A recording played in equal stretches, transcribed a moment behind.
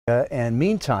And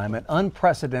meantime, an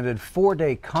unprecedented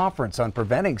four-day conference on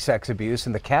preventing sex abuse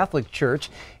in the Catholic Church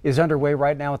is underway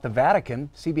right now at the Vatican.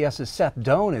 CBS's Seth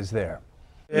Doan is there.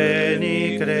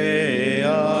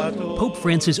 Pope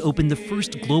Francis opened the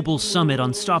first global summit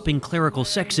on stopping clerical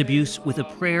sex abuse with a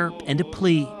prayer and a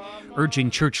plea,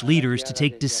 urging church leaders to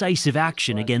take decisive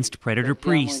action against predator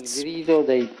priests.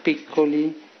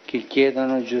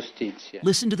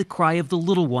 Listen to the cry of the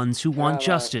little ones who want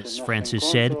justice,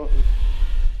 Francis said.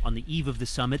 On the eve of the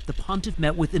summit, the pontiff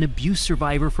met with an abuse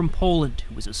survivor from Poland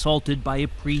who was assaulted by a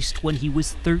priest when he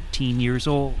was 13 years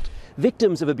old.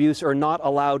 Victims of abuse are not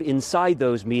allowed inside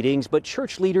those meetings, but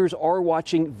church leaders are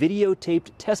watching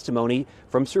videotaped testimony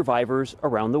from survivors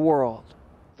around the world.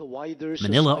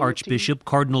 Manila Archbishop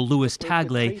Cardinal Luis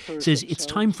Tagle says it's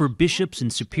time for bishops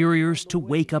and superiors to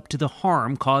wake up to the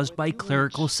harm caused by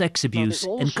clerical sex abuse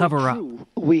and cover-up.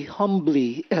 We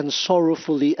humbly and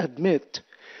sorrowfully admit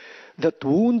that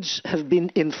wounds have been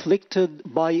inflicted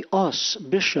by us,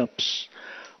 bishops,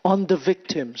 on the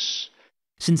victims.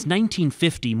 Since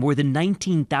 1950, more than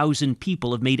 19,000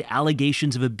 people have made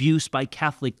allegations of abuse by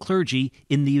Catholic clergy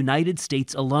in the United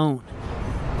States alone.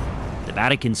 The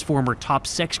Vatican's former top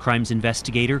sex crimes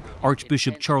investigator,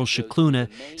 Archbishop Charles Scicluna,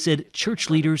 said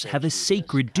church leaders have a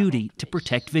sacred duty to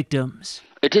protect victims.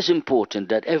 It is important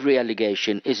that every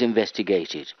allegation is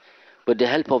investigated with the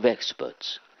help of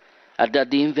experts, and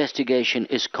that the investigation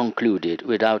is concluded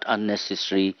without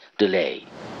unnecessary delay.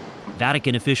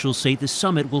 Vatican officials say the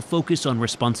summit will focus on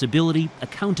responsibility,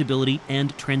 accountability,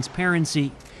 and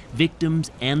transparency. Victims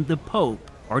and the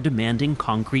Pope are demanding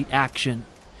concrete action.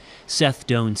 Seth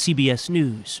Doan, CBS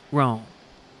News, Rome.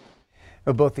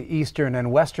 Both the Eastern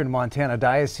and Western Montana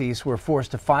dioceses were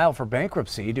forced to file for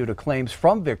bankruptcy due to claims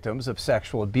from victims of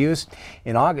sexual abuse.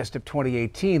 In August of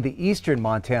 2018, the Eastern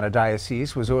Montana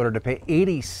diocese was ordered to pay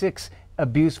 86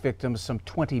 abuse victims some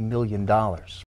 $20 million.